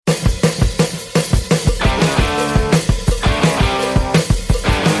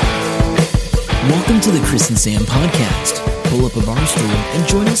Welcome to the Chris and Sam podcast. Pull up a bar stool and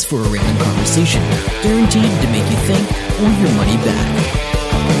join us for a random conversation, guaranteed to make you think or your money back.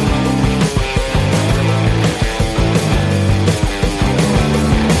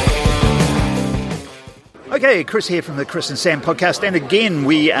 Okay, Chris here from the Chris and Sam podcast, and again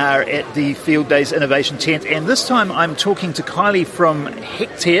we are at the Fieldays Innovation Tent, and this time I'm talking to Kylie from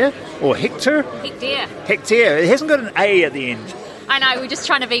Hectare, or Hectare? Hectare. Hectare. It hasn't got an A at the end. I know, we're just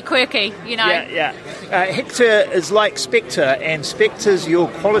trying to be quirky, you know. Yeah. Hectare is like Spectre, and Spectre's your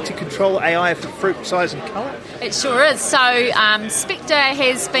quality control AI for fruit size and colour? It sure is. So Spectre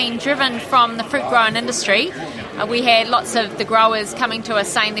has been driven from the fruit growing industry. We had lots of the growers coming to us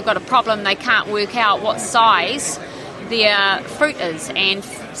saying they've got a problem, they can't work out what size their fruit is, and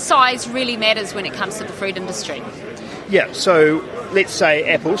size really matters when it comes to the fruit industry. Yeah, so let's say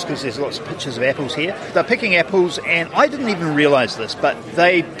apples, because there's lots of pictures of apples here. They're picking apples, and I didn't even realise this, but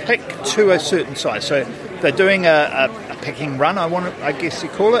they pick to a certain size. So they're doing a picking run, I guess you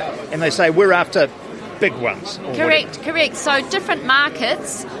call it, and they say, we're after big ones. Correct. So different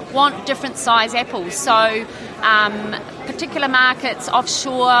markets want different size apples. So particular markets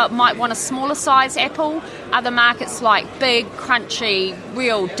offshore might want a smaller size apple. Other markets like big, crunchy,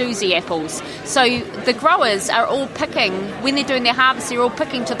 real doozy apples. So the growers are all picking, when they're doing their harvest, they're all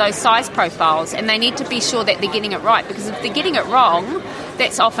picking to those size profiles, and they need to be sure that they're getting it right, because if they're getting it wrong,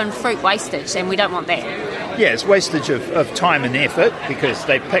 that's often fruit wastage, and we don't want that. Yeah, it's wastage of time and effort, because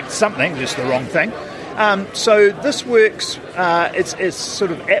they picked something, just the wrong thing. So this works, it's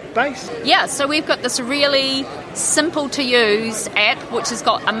sort of app-based? Yeah, so we've got this really simple-to-use app, which has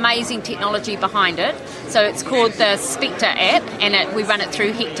got amazing technology behind it. So it's called the Spectre app, and we run it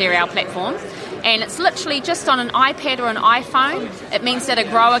through Hectare, our platform. And it's literally just on an iPad or an iPhone. It means that a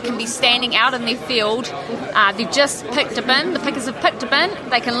grower can be standing out in their field. They've just picked a bin. The pickers have picked a bin.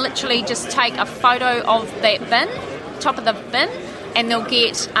 They can literally just take a photo of that bin, top of the bin, and they'll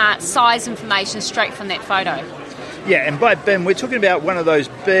get size information straight from that photo. Yeah, and by bin, we're talking about one of those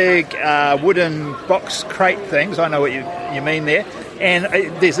big wooden box crate things. I know what you mean there. And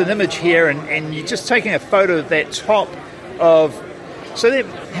there's an image here, and you're just taking a photo of that top of... So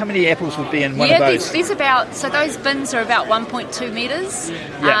how many apples would be in one of those? There's about... So those bins are about 1.2 metres.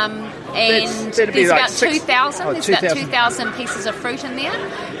 Yeah. And that'd be there's like about 2,000. There's 2,000. about 2,000 pieces of fruit in there.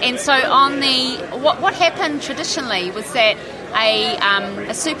 And so on the... What happened traditionally was that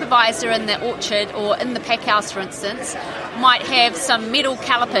a supervisor in the orchard or in the pack house, for instance, might have some metal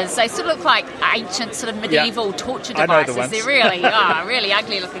calipers. They sort of look like ancient sort of medieval torture devices. I know the ones. They're really, really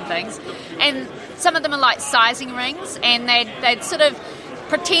ugly looking things. And some of them are like sizing rings, and they'd sort of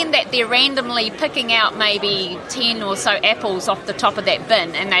pretend that they're randomly picking out maybe 10 or so apples off the top of that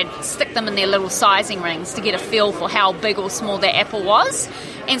bin, and they'd stick them in their little sizing rings to get a feel for how big or small that apple was.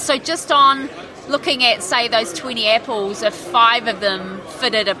 And so just on looking at, say, those 20 apples, if 5 of them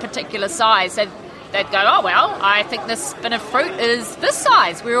fitted a particular size, they'd go, oh, well, I think this bin of fruit is this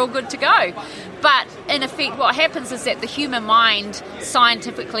size. We're all good to go. But in effect, what happens is that the human mind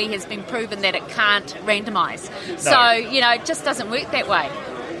scientifically has been proven that it can't randomise. No. So, it just doesn't work that way.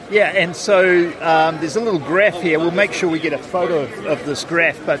 Yeah, and so there's a little graph here. We'll make sure we get a photo of this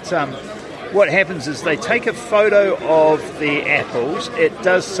graph, but what happens is they take a photo of the apples, it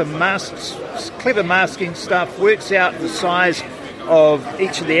does some clever masking stuff, works out the size of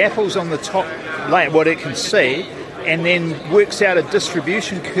each of the apples on the top layer, what it can see, and then works out a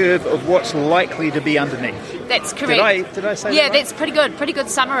distribution curve of what's likely to be underneath. That's correct. Did I say that Yeah, right? That's pretty good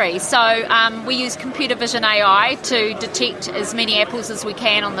summary. So we use computer vision AI to detect as many apples as we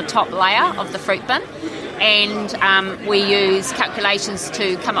can on the top layer of the fruit bin. And we use calculations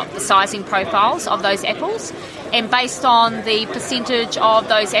to come up with the sizing profiles of those apples. And based on the percentage of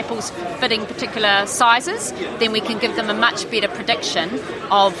those apples fitting particular sizes, then we can give them a much better prediction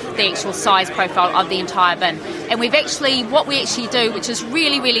of the actual size profile of the entire bin. And what we actually do, which is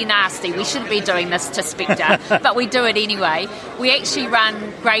really, really nasty, we shouldn't be doing this to Spectre, but we do it anyway, we actually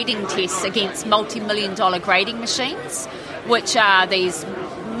run grading tests against multi-million-dollar grading machines, which are these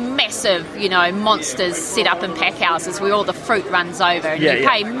massive, monsters set up in pack houses where all the fruit runs over, and you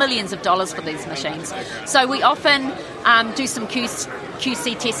pay millions of dollars for these machines. So we often do some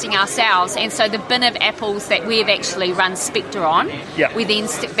QC testing ourselves, and so the bin of apples that we've actually run Spectre on, we then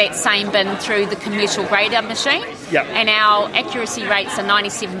stick that same bin through the commercial grader machine, and our accuracy rates are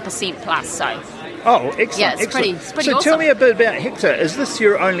 97% plus. So Oh, excellent. Yeah, it's excellent. pretty So awesome. tell me a bit about Hector. Is this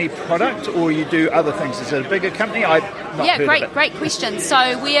your only product, or you do other things? Is it a bigger company? I've not heard of it. Great question.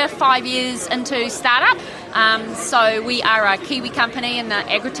 So we are 5 years into startup. So we are a Kiwi company in the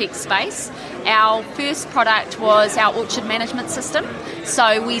agritech space. Our first product was our orchard management system.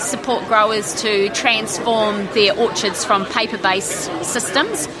 So we support growers to transform their orchards from paper-based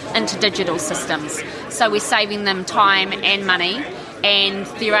systems into digital systems. So we're saving them time and money, and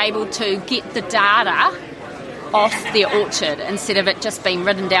they're able to get the data off their orchard instead of it just being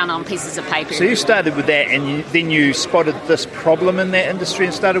written down on pieces of paper. So you started with that, and then you spotted this problem in that industry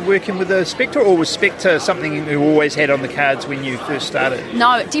and started working with the Spectre, or was Spectre something you always had on the cards when you first started?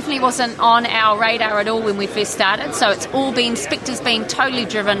 No, it definitely wasn't on our radar at all when we first started. So it's all been, Spectre's been totally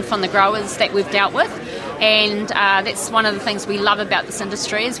driven from the growers that we've dealt with. And that's one of the things we love about this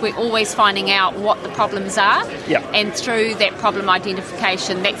industry, is we're always finding out what the problems are. Yeah. And through that problem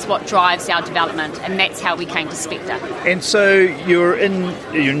identification, that's what drives our development, and that's how we came to Spectre. And so you're a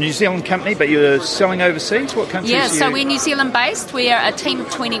New Zealand company, but you're selling overseas? What countries? Yeah, so we're New Zealand based. We are a team of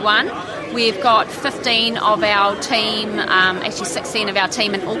 21. We've got 15 of our team, actually 16 of our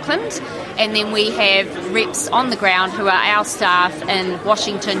team in Auckland, and then we have reps on the ground who are our staff in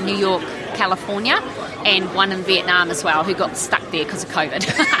Washington, New York, California, and one in Vietnam as well, who got stuck there because of COVID.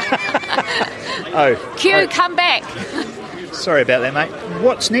 Come back. Sorry about that, mate.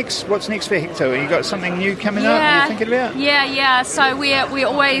 What's next? What's next for Hector? You got something new coming up you're thinking about? Yeah. So we're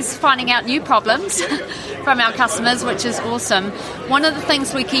always finding out new problems from our customers, which is awesome. One of the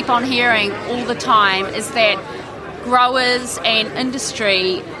things we keep on hearing all the time is that growers and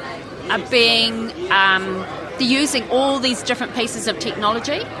industry are being they're using all these different pieces of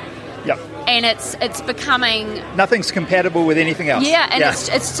technology. Yep. And it's becoming... Nothing's compatible with anything else. Yeah, and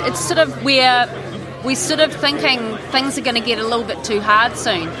it's sort of we're sort of thinking things are going to get a little bit too hard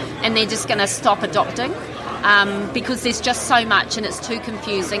soon, and they're just going to stop adopting because there's just so much and it's too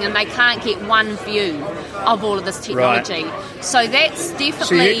confusing, and they can't get one view of all of this technology. Right. So that's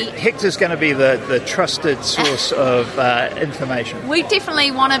definitely... So Hector's going to be the trusted source of information. We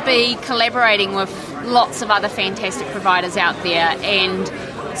definitely want to be collaborating with lots of other fantastic providers out there and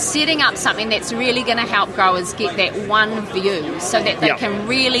setting up something that's really going to help growers get that one view so that they can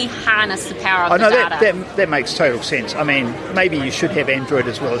really harness the power of the data. That makes total sense. I mean, maybe you should have Android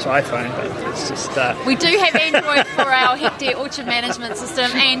as well as iPhone, but it's just... We do have Android for our Hector orchard management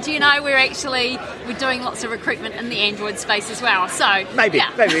system, and we're doing lots of recruitment in the Android space as well. So maybe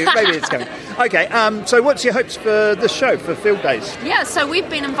it's coming. Okay, so what's your hopes for this show, for Fieldays? Yeah, so we've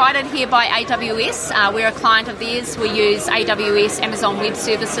been invited here by AWS. We're a client of theirs. We use AWS, Amazon Web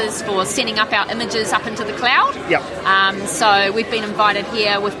Services, for sending up our images up into the cloud. Yep. So we've been invited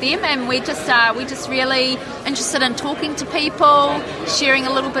here with them, and we're just really interested in talking to people, sharing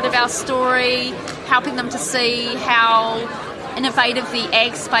a little bit of our story, helping them to see how innovative the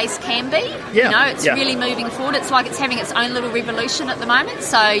ag space can be. It's really moving forward. It's like it's having its own little revolution at the moment.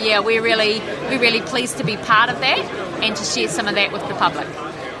 So we're really pleased to be part of that and to share some of that with the public.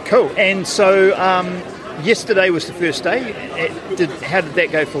 Cool. And so yesterday was the first day. How did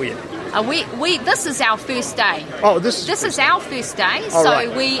that go for you? This is our first day. Oh, this is our first day. Oh, so right.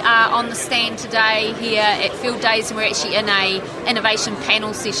 We are on the stand today here at Fieldays, and we're actually in a innovation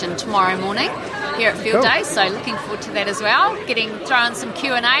panel session tomorrow morning here at Fieldays. Cool. So looking forward to that as well. Throwing some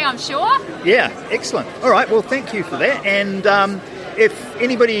Q&A, I'm sure. Yeah, excellent. All right, well, thank you for that. And if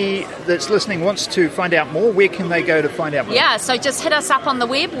anybody that's listening wants to find out more, where can they go to find out more? Yeah, so just hit us up on the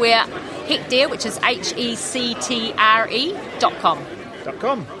web. We're Hectre, which is HECTRE.com.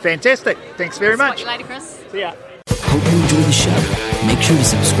 Fantastic. Thanks very much. See you later, Chris. See ya. Hope you enjoy the show. Make sure to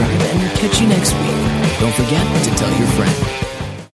subscribe, and we'll catch you next week. Don't forget to tell your friend.